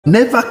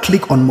Never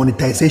click on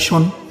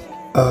monetization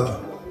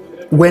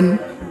when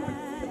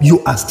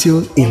you are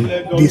still in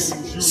this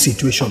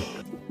situation.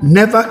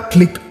 Never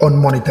click on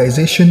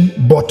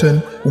monetization button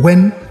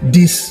when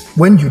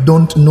you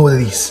don't know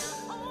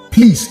this.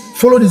 Please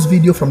follow this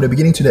video from the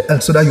beginning to the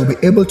end so that you'll be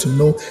able to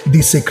know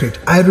this secret.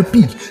 I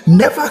repeat,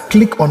 never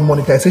click on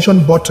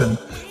monetization button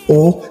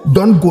or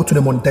don't go to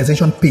the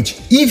monetization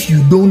page if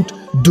you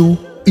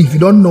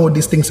don't know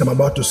these things I'm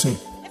about to say.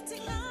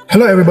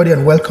 Hello everybody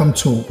and welcome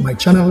to my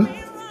channel.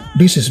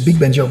 This is Big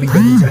Benji of Big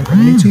Benji Design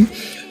Community.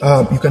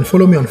 You can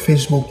follow me on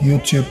Facebook,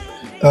 YouTube,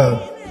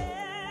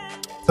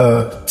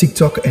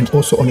 TikTok, and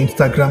also on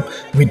Instagram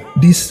with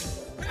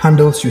these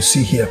handles you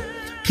see here.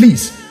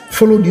 Please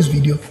follow this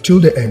video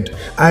till the end.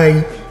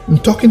 I am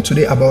talking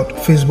today about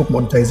Facebook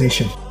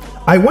monetization.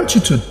 I want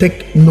you to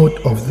take note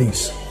of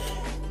this.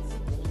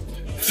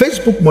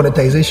 Facebook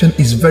monetization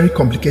is very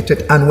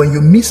complicated, and when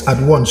you miss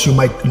at once, you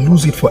might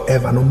lose it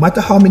forever, no matter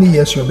how many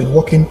years you have been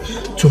working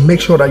to make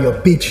sure that your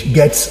page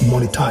gets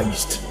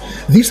monetized.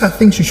 These are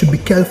things you should be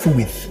careful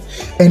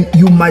with, and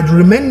you might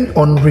remain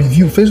on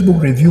review,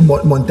 Facebook review,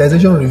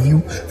 monetization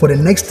review for the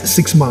next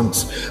 6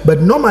 months.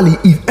 But normally,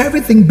 if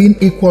everything being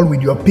equal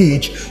with your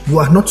page, you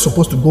are not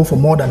supposed to go for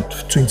more than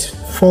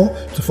 24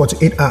 to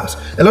 48 hours.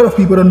 A lot of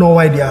people don't know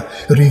why their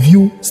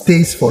review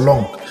stays for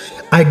long.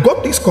 I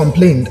got this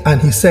complaint,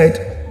 and he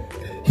said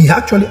he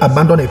actually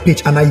abandoned a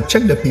page, and I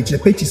checked the page. The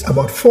page is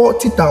about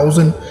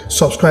 40,000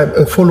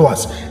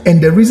 followers,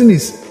 and the reason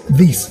is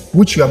this,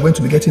 which you are going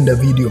to be getting the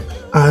video,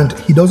 and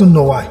he doesn't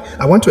know why.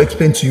 I want to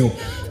explain to you.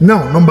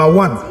 Now, number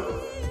one,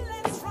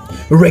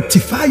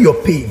 rectify your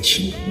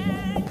page.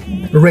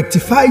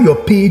 Rectify your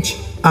page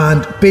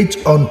and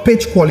page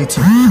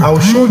quality. I'll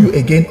show you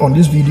again on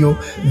this video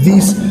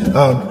this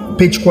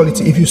page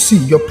quality. If you see,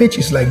 your page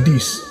is like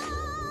this.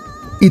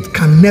 It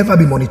can never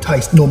be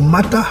monetized. No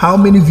matter how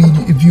many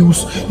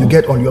views you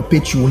get on your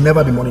page, you will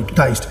never be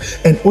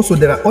monetized. And also,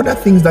 there are other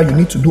things that you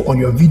need to do on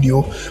your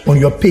video, on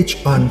your page,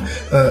 and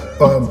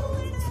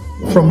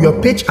from your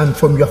page and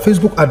from your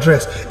Facebook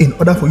address in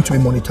order for you to be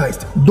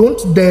monetized.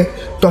 Don't dare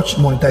touch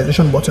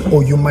monetization button,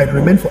 or you might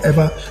remain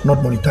forever not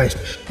monetized.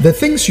 The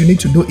things you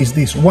need to do is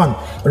this. One,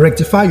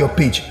 rectify your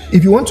page.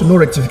 If you want to know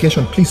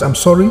rectification, please, I'm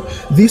sorry,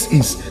 this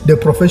is the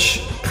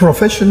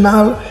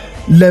professional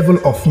level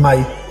of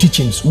my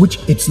teachings, which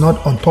it's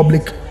not on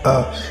public,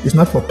 it's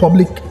not for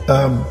public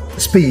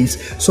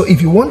space. So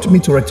if you want me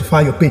to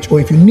rectify your page, or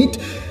if you need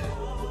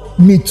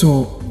me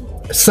to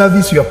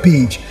service your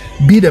page,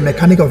 be the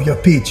mechanic of your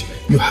page,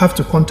 you have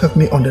to contact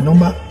me on the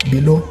number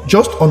below,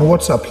 just on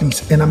WhatsApp,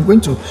 please, and I'm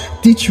going to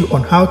teach you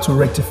on how to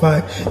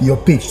rectify your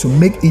page to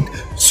make it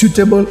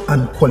suitable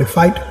and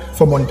qualified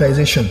for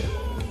monetization.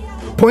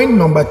 Point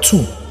number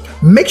two,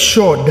 make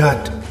sure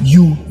that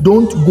you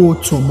don't go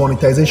to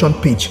monetization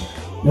page.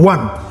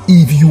 One,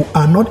 if you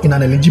are not in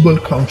an eligible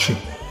country.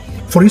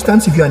 For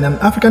instance, if you are in an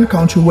African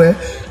country where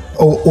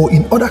or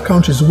in other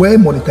countries where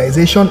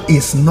monetization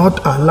is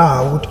not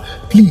allowed,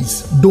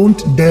 please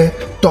don't dare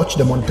touch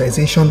the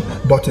monetization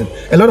button.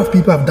 A lot of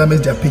people have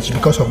damaged their page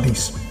because of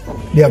this.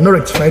 They have not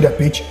rectified their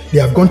page. They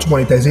have gone to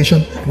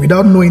monetization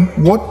without knowing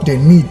what they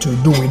need to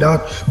do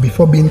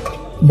before being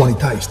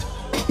monetized.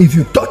 If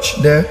you touch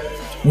there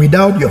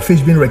without your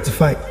page being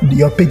rectified,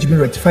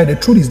 the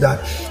truth is that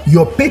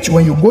your page,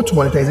 when you go to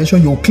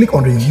monetization, you will click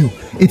on review.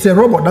 It's a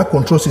robot that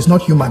controls, it's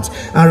not humans.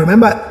 And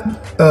remember,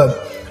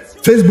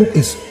 Facebook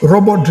is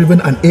robot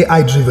driven and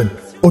AI driven.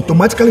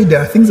 Automatically,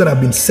 there are things that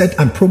have been set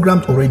and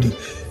programmed already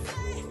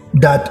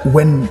that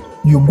when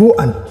you go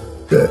and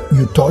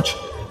you touch,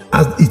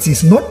 as it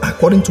is not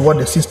according to what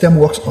the system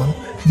works on,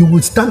 you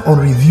will stand on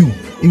review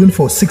even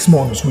for 6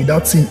 months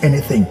without seeing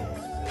anything.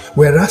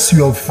 Whereas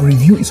your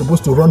review is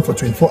supposed to run for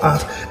 24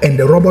 hours and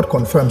the robot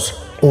confirms,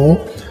 or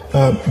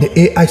the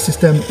AI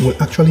system will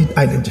actually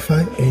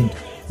identify and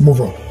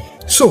move on.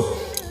 So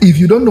if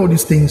you don't know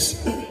these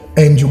things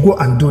and you go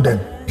and do them,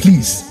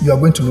 please, you are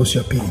going to lose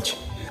your page.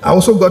 I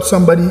also got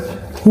somebody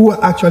who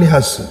actually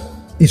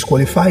is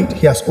qualified.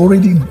 He has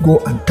already go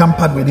and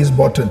tampered with this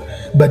button,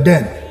 but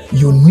then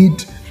you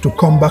need to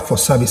come back for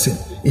servicing.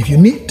 If you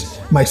need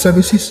my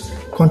services,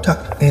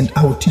 contact, and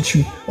I will teach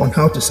you on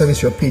how to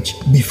service your page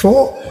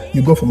before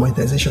you go for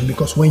monetization.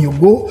 Because when you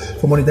go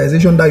for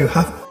monetization, that you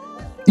have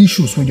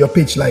issues with your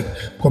page, like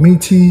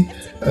community,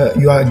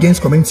 you are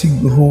against community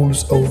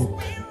rules,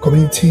 or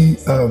community,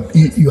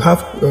 you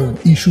have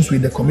issues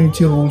with the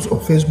community rules or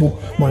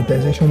Facebook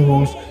monetization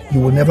rules, you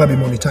will never be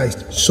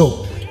monetized.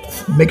 So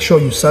make sure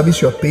you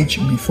service your page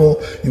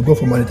before you go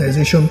for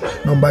monetization.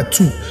 Number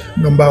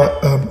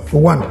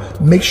one,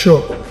 make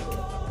sure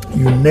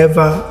you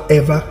never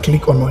ever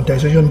click on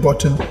monetization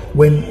button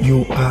when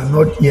you are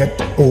not yet,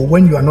 or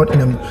when you are not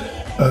in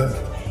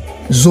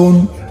a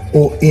zone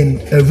or in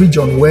a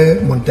region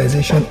where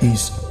monetization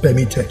is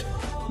permitted.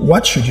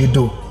 What should you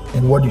do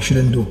and what you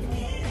shouldn't do?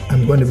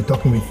 I'm going to be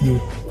talking with you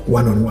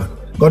one-on-one.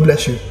 God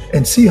bless you,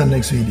 and see you on the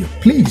next video.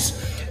 Please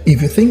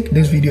If you think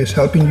this video is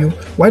helping you,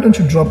 why don't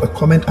you drop a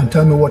comment and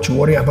tell me what you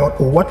worry about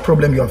or what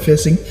problem you are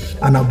facing,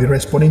 and I'll be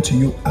responding to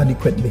you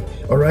adequately.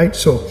 All right.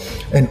 So,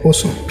 and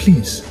also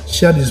please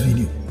share this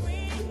video.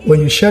 When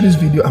you share this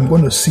video, I'm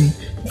going to see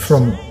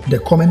from the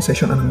comment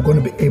section, and I'm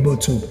going to be able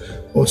to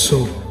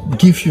also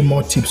give you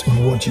more tips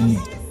on what you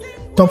need.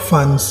 Top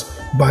fans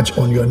badge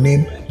on your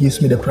name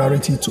gives me the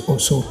priority to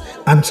also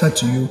answer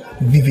to you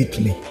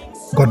vividly.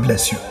 God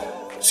bless you.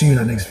 See you in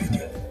the next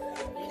video.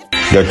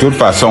 De toute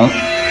façon,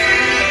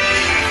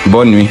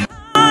 bonne nuit.